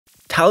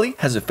Hallie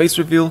has a face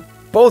reveal,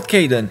 both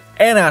Caden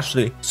and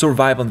Ashley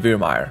survive on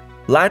Virmire.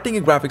 Lighting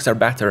and graphics are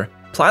better,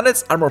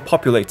 planets are more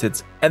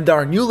populated, and there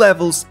are new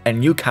levels and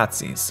new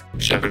cutscenes.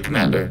 Shepard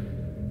Commander.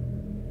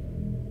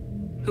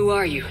 Who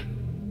are you?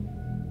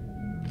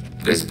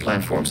 This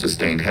platform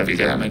sustained heavy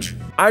damage.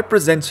 I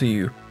present to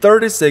you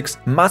 36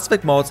 Mass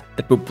Effect mods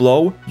that will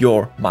blow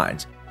your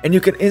mind, and you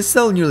can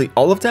install nearly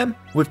all of them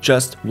with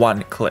just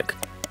one click.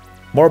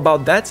 More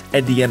about that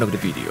at the end of the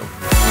video.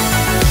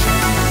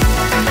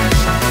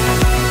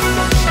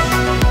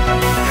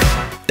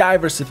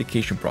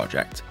 Diversification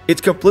Project.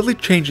 It completely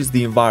changes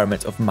the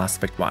environment of Mass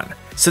Effect 1.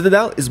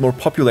 Citadel is more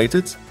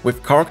populated,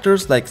 with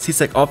characters like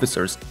CSEC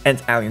officers and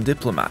alien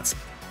diplomats.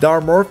 There are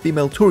more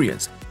female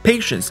Turians.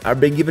 Patients are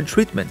being given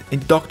treatment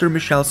in Dr.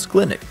 Michelle's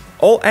clinic.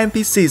 All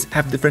NPCs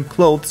have different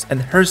clothes and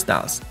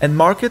hairstyles, and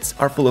markets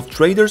are full of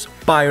traders,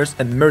 buyers,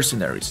 and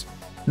mercenaries.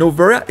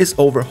 Noveria is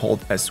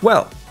overhauled as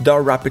well. There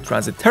are rapid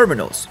transit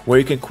terminals, where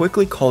you can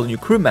quickly call new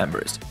crew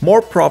members.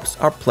 More props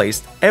are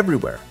placed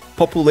everywhere.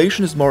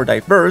 Population is more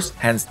diverse,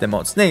 hence the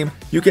mod's name.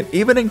 You can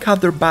even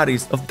encounter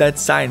bodies of dead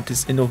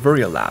scientists in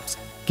Noveria labs,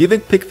 giving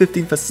Pick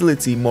 15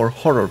 facility more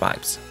horror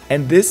vibes.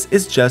 And this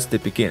is just the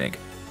beginning.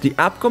 The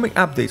upcoming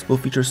updates will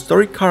feature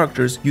story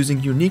characters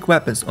using unique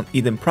weapons on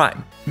Eden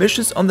Prime.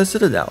 Missions on the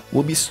Citadel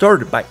will be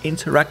started by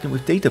interacting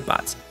with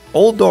databots.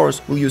 All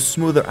doors will use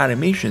smoother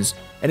animations,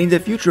 and in the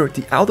future,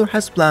 the Outer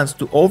has plans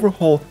to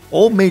overhaul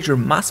all major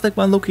Mass Effect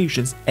 1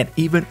 locations and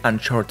even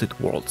uncharted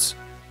worlds.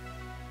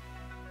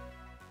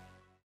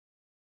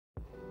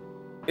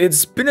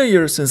 It's been a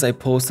year since I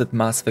posted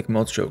Mass Effect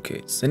Mod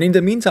Showcase, and in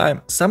the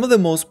meantime, some of the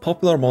most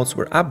popular mods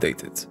were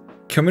updated.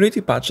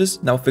 Community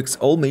patches now fix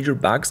all major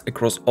bugs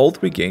across all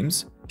 3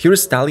 games. Here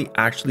is Tali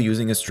actually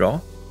using a straw.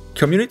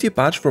 Community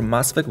patch for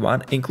Mass Effect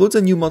 1 includes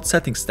a new mod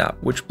settings tab,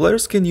 which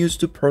players can use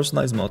to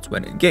personalize mods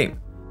when in-game.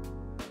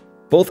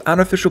 Both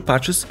unofficial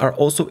patches are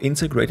also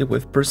integrated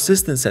with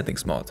Persistent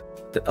Settings mod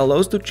that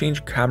allows to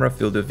change camera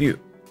field of view.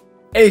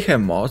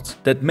 Ahem mod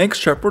that makes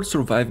Shepard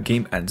survive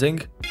game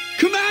ending.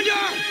 Commander!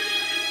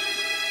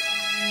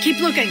 Keep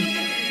looking.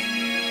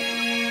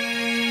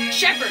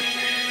 Shepard!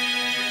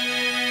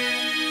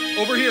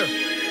 Over here.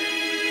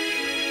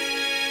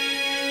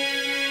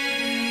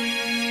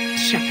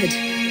 Shepard.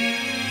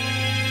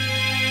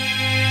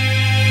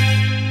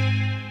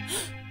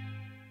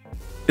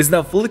 Is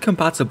now fully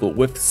compatible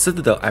with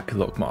Citadel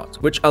Epilogue Mod,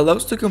 which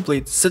allows to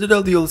complete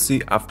Citadel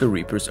DLC after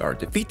Reapers are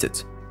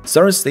defeated.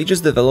 Saren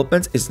Stages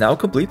development is now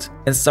complete,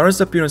 and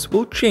Saren's appearance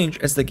will change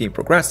as the game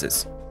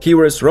progresses. He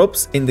wears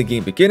robes in the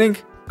game beginning,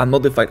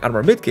 unmodified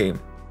armor mid-game,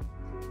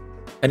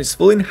 and is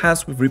fully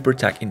enhanced with Reaper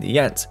tech in the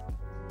end.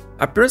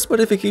 Appearance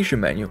modification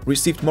menu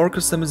received more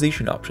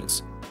customization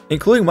options,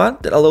 including one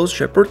that allows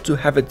Shepard to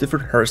have a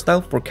different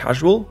hairstyle for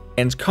casual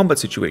and combat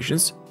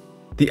situations.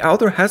 The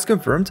author has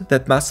confirmed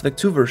that Mass Effect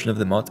 2 version of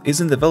the mod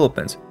is in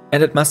development,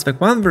 and that Mass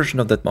Effect 1 version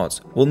of that mod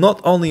will not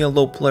only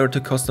allow player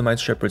to customize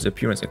Shepard's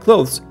appearance and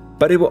clothes,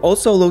 but it will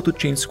also allow to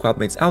change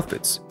squadmates'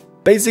 outfits.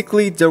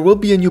 Basically, there will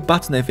be a new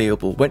button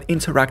available when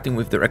interacting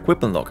with their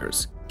equipment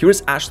lockers. Here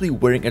is Ashley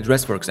wearing a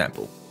dress, for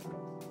example.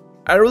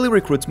 Early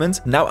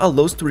recruitment now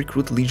allows to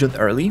recruit Legion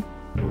early.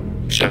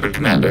 Shepard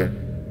Commander.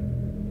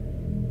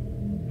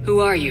 Who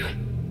are you?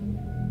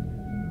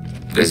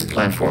 This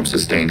platform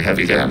sustained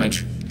heavy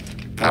damage.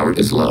 Power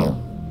is low.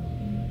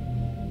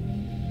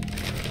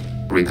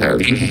 Repair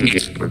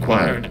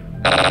required.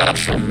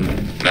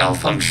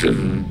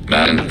 Malfunction.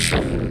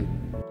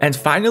 And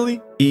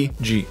finally,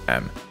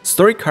 EGM.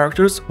 Story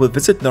characters will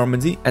visit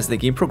Normandy as the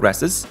game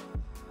progresses.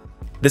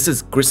 This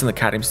is Grissom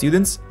Academy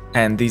students,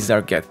 and these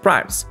are Geth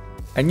Primes.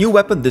 A new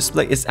weapon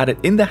display is added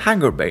in the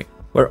hangar bay,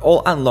 where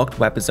all unlocked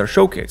weapons are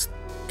showcased.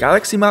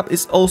 Galaxy map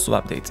is also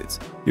updated.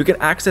 You can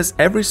access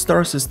every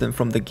star system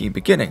from the game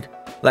beginning,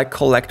 like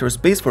Collector's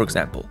Base for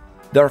example.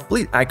 There are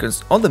fleet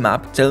icons on the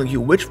map telling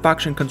you which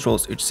faction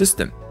controls each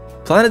system.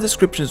 Planet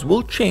descriptions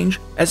will change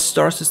as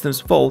star systems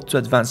fall to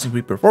advancing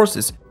Reaper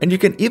forces, and you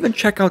can even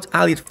check out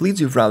allied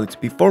fleets you've rallied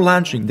before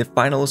launching the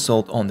final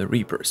assault on the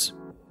Reapers.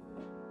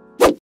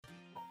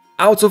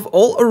 Out of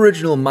all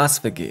original Mass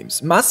Effect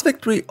games, Mass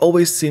Effect 3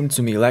 always seemed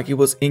to me like it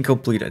was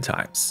incomplete at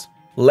times.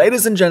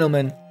 Ladies and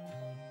gentlemen,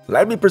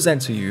 let me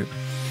present to you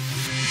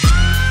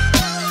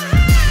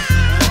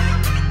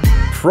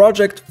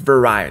Project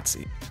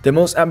Variety, the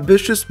most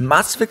ambitious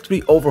Mass Effect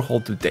 3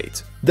 overhaul to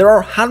date. There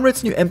are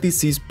hundreds new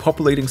NPCs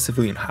populating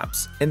civilian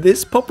hubs, and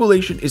this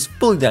population is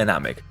fully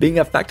dynamic, being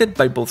affected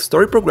by both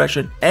story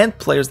progression and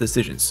players'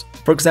 decisions.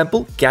 For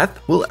example, Geth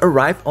will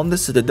arrive on the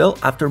Citadel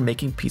after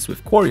making peace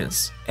with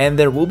Quarians, and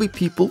there will be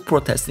people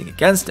protesting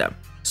against them.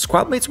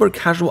 Squadmates wear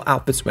casual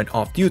outfits when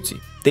off-duty.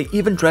 They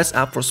even dress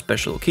up for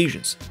special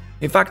occasions.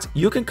 In fact,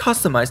 you can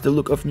customize the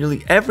look of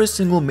nearly every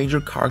single major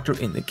character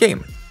in the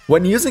game.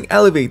 When using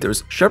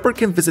elevators, Shepard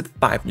can visit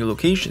 5 new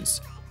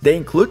locations. They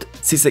include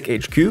CSEC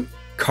HQ,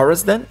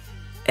 Coruscant,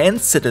 and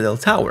Citadel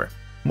Tower.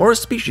 More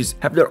species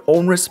have their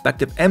own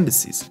respective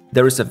embassies.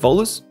 There is a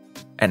Volus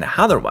and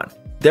another one.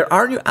 There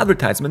are new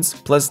advertisements,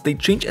 plus they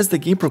change as the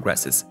game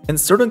progresses, and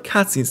certain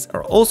cutscenes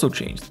are also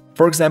changed.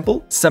 For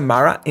example,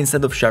 Samara,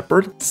 instead of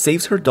Shepard,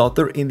 saves her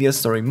daughter in the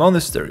Astori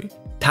monastery.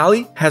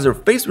 Tali has her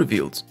face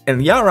revealed,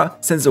 and Yara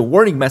sends a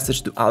warning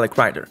message to Alec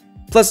Ryder.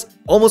 Plus,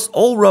 almost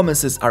all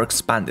romances are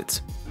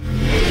expanded.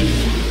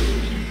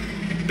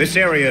 This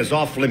area is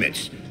off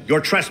limits.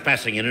 You're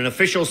trespassing in an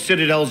official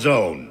Citadel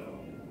zone.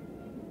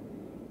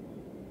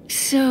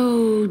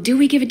 So, do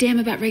we give a damn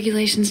about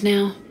regulations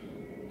now?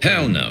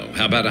 Hell no.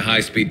 How about a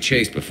high-speed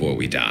chase before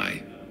we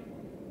die?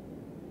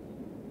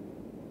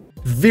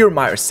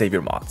 Virmire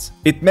Savior Mod.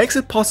 It makes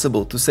it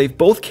possible to save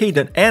both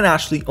Kaidan and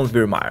Ashley on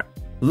Virmire.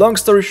 Long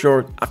story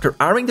short, after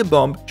airing the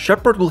bomb,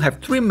 Shepard will have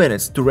 3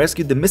 minutes to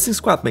rescue the missing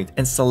squadmate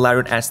and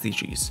Salarian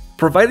STGs.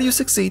 Provided you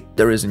succeed,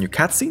 there is a new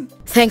cutscene.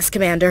 Thanks,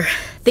 Commander.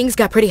 Things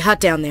got pretty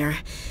hot down there.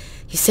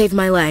 You saved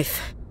my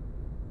life.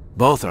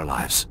 Both our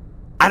lives.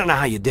 I don't know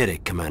how you did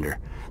it, Commander.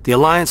 The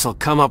Alliance will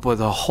come up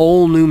with a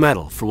whole new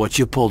medal for what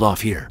you pulled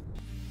off here.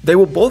 They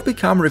will both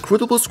become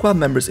recruitable squad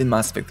members in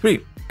Mass Effect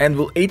 3, and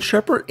will aid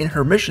Shepard in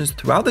her missions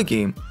throughout the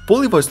game,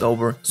 fully voiced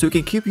over so you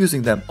can keep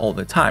using them all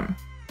the time.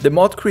 The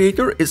mod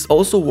creator is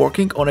also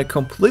working on a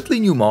completely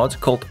new mod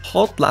called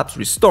Hot Labs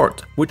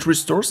Restored, which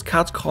restores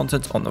cut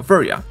content on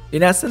Noveria.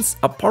 In essence,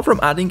 apart from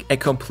adding a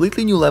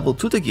completely new level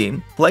to the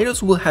game,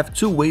 players will have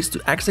 2 ways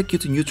to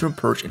execute a neutron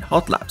purge in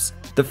Hot Labs.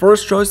 The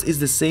first choice is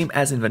the same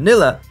as in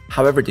vanilla,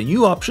 however the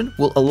new option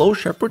will allow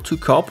Shepard to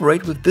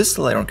cooperate with this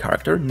Salarian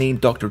character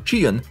named Dr.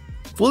 Gion,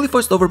 fully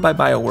voiced over by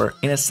BioWare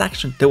in a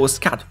section that was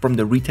cut from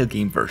the retail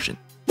game version.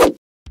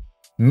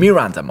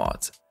 Miranda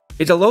mod.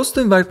 It allows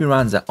to invite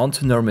Miranda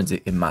onto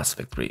Normandy in Mass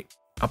Effect 3.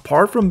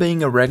 Apart from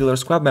being a regular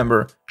squad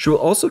member, she will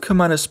also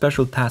command a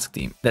special task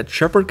team that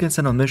Shepard can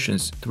send on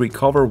missions to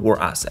recover war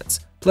assets.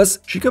 Plus,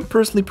 she can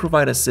personally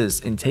provide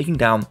assists in taking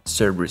down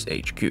Cerberus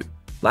HQ.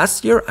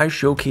 Last year, I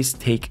showcased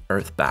Take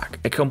Earth Back,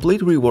 a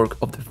complete rework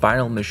of the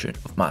final mission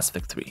of Mass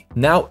Effect 3.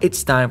 Now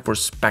it's time for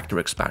Spectre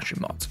expansion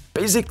mod.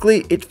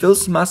 Basically, it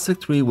fills Mass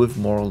Effect 3 with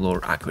more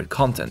lore-accurate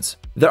content.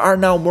 There are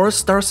now more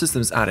star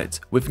systems added,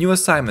 with new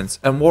assignments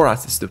and war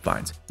assets to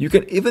find. You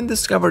can even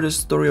discover the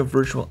story of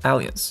virtual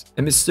aliens,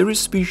 a mysterious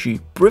species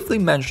briefly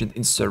mentioned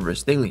in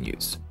Cerberus Daily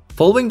News.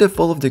 Following the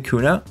fall of the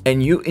Kuna, a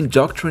new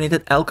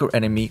indoctrinated Elcor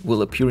enemy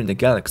will appear in the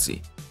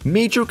galaxy.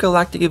 Major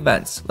galactic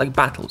events, like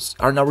battles,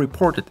 are now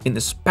reported in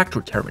the Spectre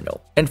terminal,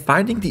 and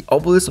finding the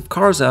obelisk of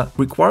Karza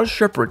requires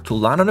Shepard to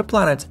land on the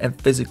planet and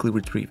physically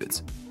retrieve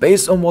it.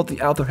 Based on what the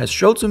author has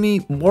shown to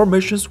me, more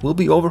missions will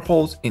be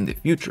overhauled in the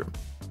future.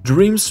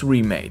 Dreams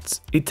Remade.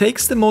 It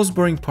takes the most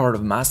boring part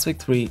of Mass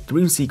Effect 3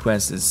 dream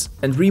sequences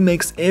and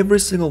remakes every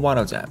single one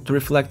of them to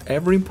reflect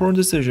every important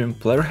decision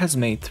player has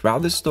made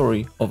throughout the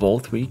story of all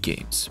 3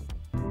 games.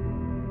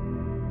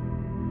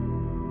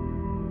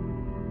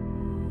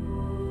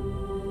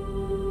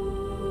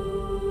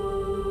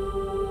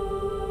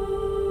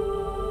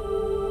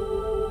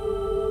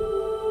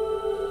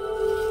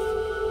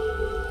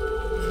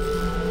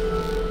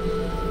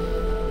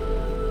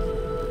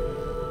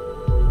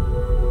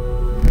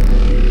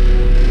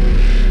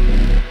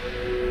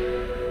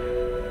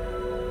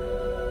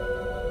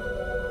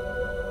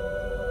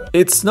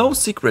 It's no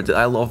secret that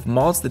I love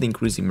mods that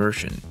increase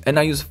immersion, and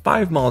I use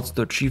 5 mods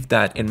to achieve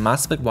that in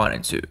Mass Effect 1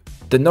 and 2.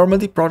 The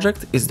Normandy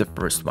project is the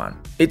first one.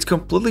 It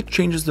completely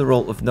changes the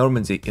role of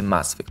Normandy in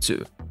Mass Effect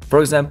 2. For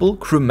example,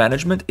 crew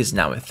management is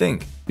now a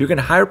thing. You can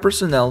hire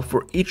personnel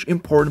for each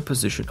important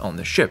position on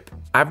the ship.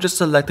 I've just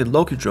selected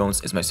Loki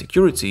drones as my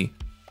security,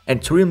 and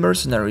Turian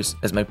mercenaries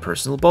as my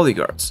personal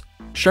bodyguards.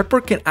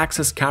 Shepard can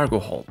access cargo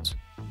holds,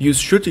 use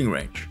shooting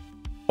range,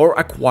 or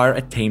acquire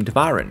a tamed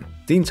Varen.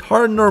 The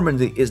entire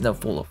Normandy is now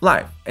full of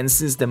life, and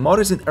since the mod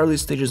is in early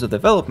stages of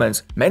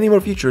development, many more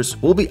features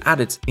will be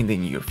added in the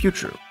near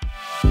future.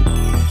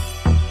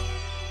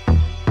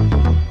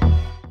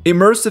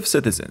 Immersive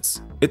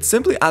Citizens. It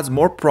simply adds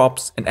more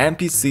props and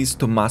NPCs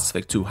to Mass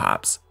Effect 2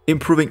 hubs,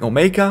 improving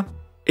Omega,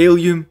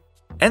 Ilium,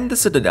 and the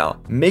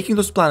Citadel, making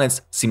those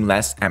planets seem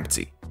less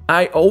empty.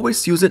 I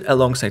always use it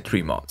alongside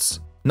 3 mods.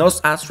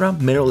 Nos Astra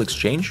Mineral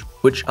Exchange,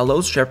 which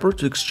allows Shepard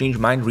to exchange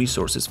mine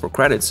resources for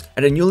credits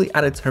at a newly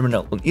added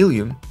terminal on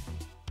Ilium.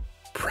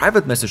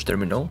 Private Message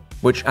Terminal,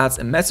 which adds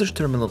a message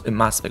terminal in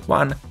Mass Effect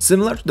 1,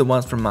 similar to the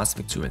ones from Mass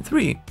Effect 2 and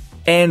 3.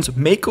 And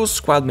Mako's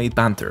Squadmate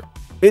Banter.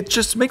 It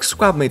just makes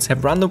squadmates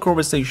have random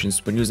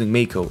conversations when using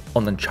Mako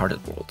on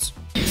Uncharted worlds.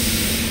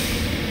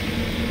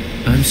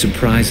 I'm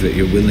surprised that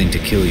you're willing to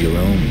kill your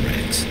own,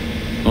 Rex.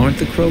 Aren't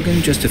the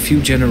Krogan just a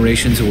few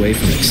generations away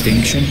from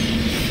extinction?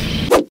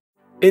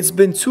 It's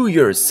been 2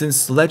 years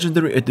since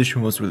Legendary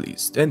Edition was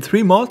released, and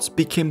 3 mods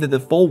became the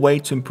default way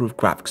to improve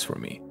graphics for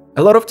me.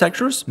 A lot of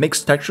textures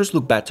makes textures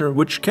look better,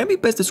 which can be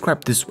best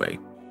described this way.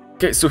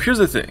 Okay, so here's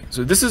the thing.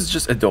 So this is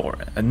just a door,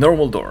 a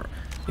normal door.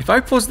 If I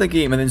pause the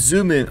game and then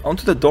zoom in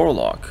onto the door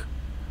lock,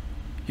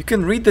 you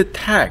can read the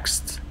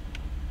text.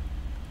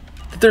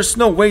 There's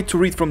no way to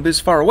read from this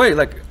far away.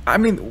 Like, I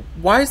mean,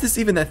 why is this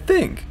even a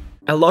thing?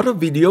 A lot of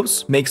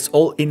videos makes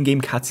all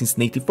in-game cutscenes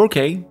native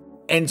 4K,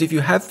 and if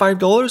you have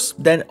 $5,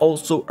 then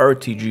also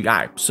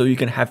RTGI, so you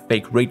can have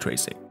fake ray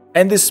tracing.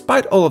 And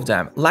despite all of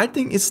them,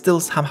 lighting is still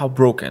somehow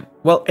broken,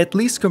 well, at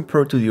least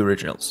compared to the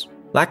originals.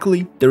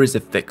 Luckily, there is a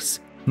fix: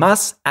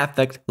 Mass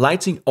Effect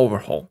Lighting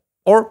Overhaul,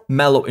 or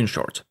MELO in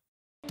short.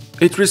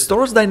 It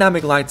restores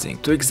dynamic lighting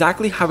to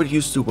exactly how it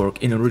used to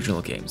work in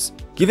original games,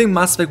 giving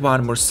Mass Effect 1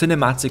 a more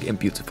cinematic and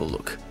beautiful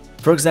look.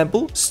 For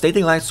example,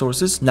 static light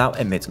sources now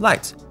emit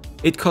light.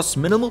 It costs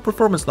minimal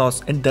performance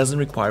loss and doesn't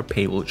require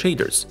payable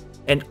shaders,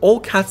 and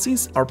all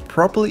cutscenes are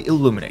properly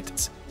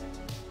illuminated.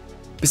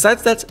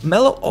 Besides that,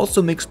 MELO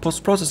also makes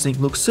post-processing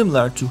look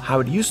similar to how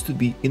it used to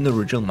be in the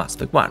original Mass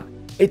Effect 1.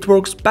 It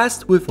works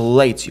best with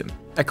Latium,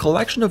 a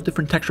collection of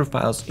different texture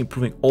files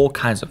improving all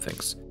kinds of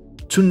things.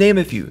 To name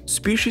a few,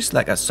 species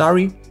like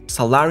Asari,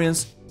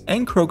 Salarians,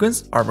 and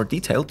Krogans are more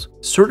detailed,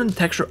 certain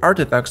texture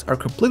artifacts are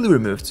completely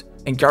removed,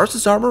 and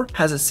Garrus's armor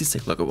has a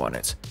CSEC logo on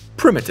it.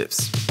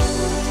 Primitives.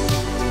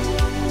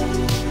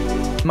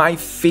 My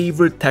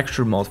favorite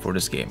texture mod for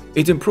this game.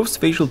 It improves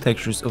facial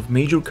textures of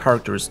major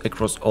characters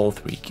across all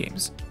 3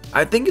 games.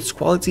 I think its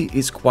quality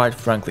is quite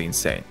frankly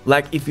insane.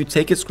 Like, if you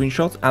take a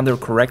screenshot under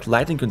correct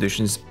lighting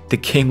conditions, the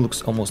game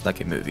looks almost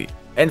like a movie.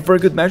 And for a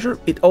good measure,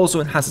 it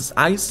also enhances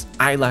eyes,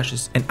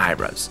 eyelashes, and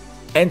eyebrows.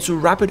 And to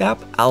wrap it up,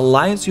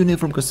 Alliance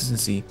uniform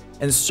consistency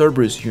and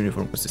Cerberus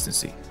uniform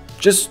consistency.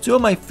 Just 2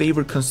 of my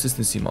favorite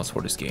consistency mods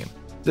for this game.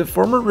 The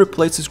former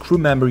replaces crew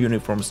member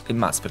uniforms in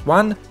Mass Effect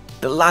 1,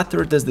 the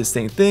latter does the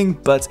same thing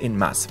but in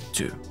Mass Effect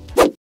 2.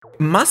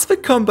 Mass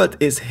Effect combat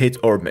is hit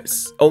or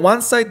miss. On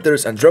one side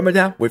there's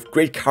Andromeda with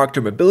great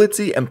character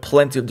mobility and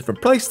plenty of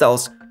different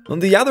playstyles, on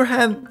the other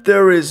hand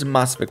there is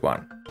Mass Effect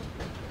 1.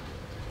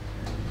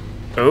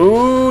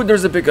 Oh,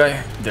 there's a big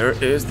guy. There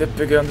is the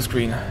big guy on the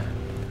screen.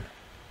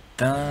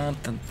 Dun,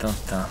 dun, dun,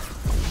 dun.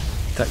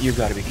 You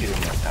gotta be kidding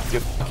me.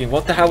 You're fucking,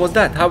 what the hell was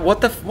that?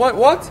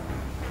 What?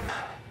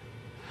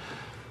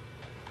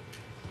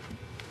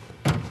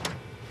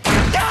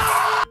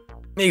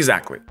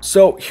 Exactly.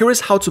 So here is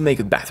how to make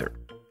it better.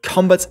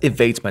 Combat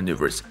evade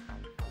maneuvers.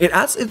 It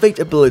adds evade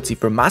ability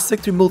from Mass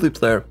Effect 3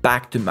 multiplayer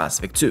back to Mass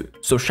Effect 2,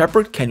 so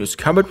Shepard can use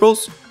combat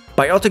rolls,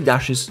 biotic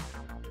dashes,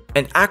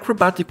 and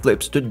acrobatic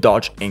flips to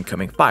dodge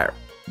incoming fire.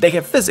 They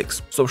have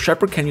physics, so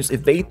Shepard can use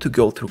evade to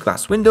go through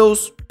glass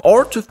windows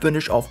or to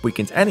finish off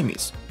weakened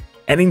enemies.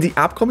 And in the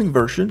upcoming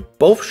version,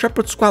 both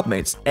Shepard's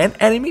squadmates and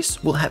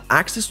enemies will have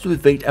access to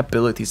evade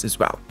abilities as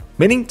well,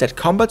 meaning that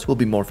combat will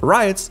be more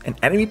varied and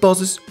enemy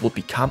bosses will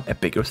become a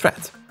bigger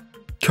threat.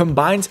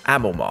 Combined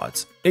Ammo Mod.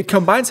 It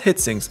combines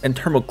hit-sinks and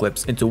thermal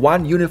clips into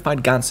one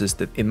unified gun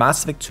system in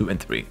Mass Effect 2 and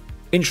 3.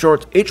 In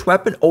short, each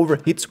weapon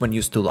overheats when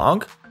used too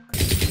long,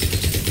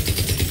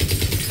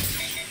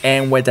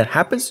 and when that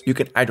happens, you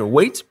can either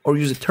wait or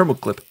use a thermal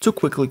clip to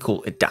quickly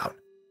cool it down.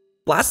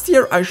 Last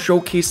year I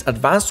showcased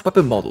advanced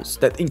weapon models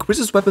that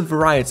increases weapon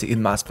variety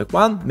in Mass Effect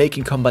 1,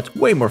 making combat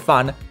way more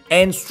fun,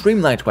 and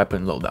streamlined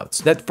weapon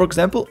loadouts that, for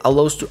example,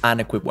 allows to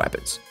unequip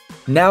weapons.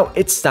 Now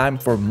it's time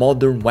for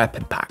Modern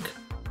Weapon Pack.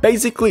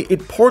 Basically,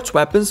 it ports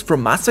weapons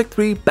from Mass Effect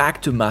 3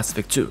 back to Mass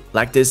Effect 2,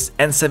 like this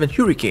N7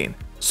 Hurricane,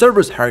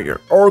 Cerberus Harrier,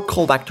 or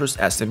Coldactor's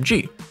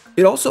SMG.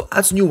 It also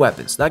adds new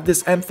weapons like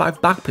this M5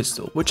 back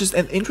pistol, which is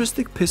an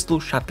interesting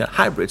pistol-shotgun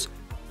hybrid,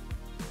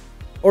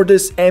 or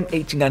this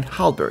M89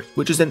 halberd,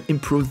 which is an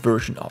improved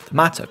version of the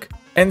Mattock.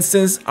 And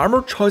since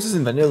armor choices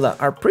in vanilla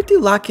are pretty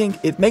lacking,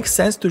 it makes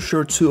sense to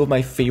share 2 of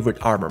my favorite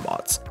armor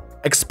mods.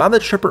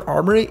 Expanded Shepard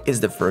Armory is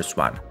the first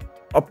one.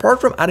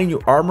 Apart from adding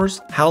new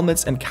armors,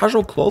 helmets, and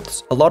casual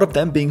clothes, a lot of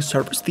them being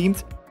Cerberus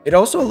themed, it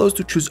also allows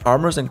to choose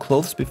armors and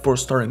clothes before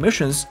starting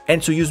missions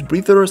and to use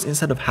breathers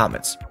instead of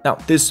helmets. Now,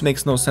 this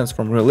makes no sense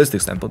from a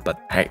realistic standpoint,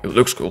 but hey, it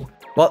looks cool.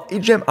 While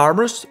EGM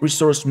Armors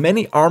restores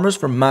many armors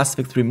from Mass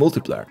Effect 3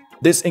 multiplayer.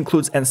 This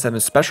includes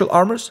N7 special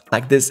armors,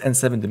 like this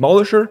N7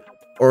 Demolisher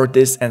or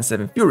this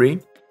N7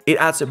 Fury. It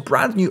adds a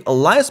brand new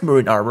Alliance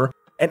Marine armor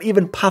and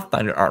even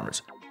Pathfinder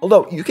armors,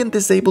 although you can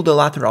disable the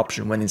latter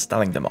option when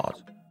installing the mod.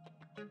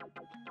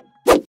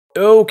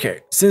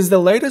 Okay, since the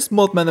latest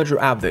Mod Manager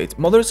update,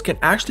 modders can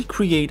actually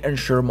create and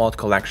share mod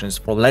collections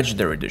for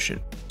Legendary Edition.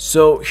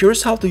 So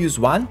here's how to use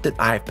one that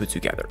I have put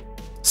together.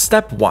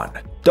 Step 1.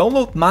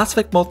 Download Mass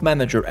Effect Mod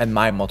Manager and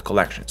My Mod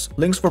Collections.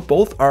 Links for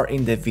both are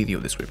in the video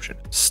description.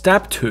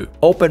 Step 2.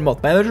 Open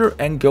Mod Manager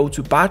and go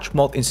to Batch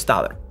Mod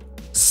Installer.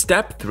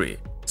 Step 3.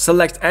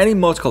 Select any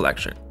mod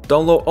collection.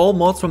 Download all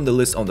mods from the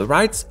list on the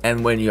right,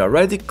 and when you are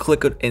ready,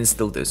 click on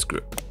Install this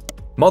group.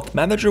 Mod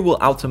Manager will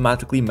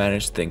automatically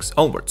manage things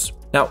onwards.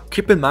 Now,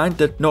 keep in mind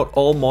that not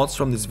all mods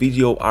from this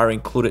video are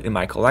included in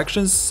my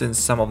collections, since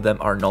some of them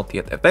are not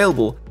yet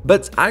available,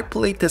 but I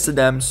play tested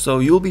them, so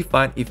you'll be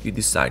fine if you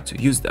decide to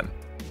use them.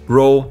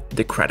 Roll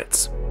the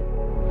credits.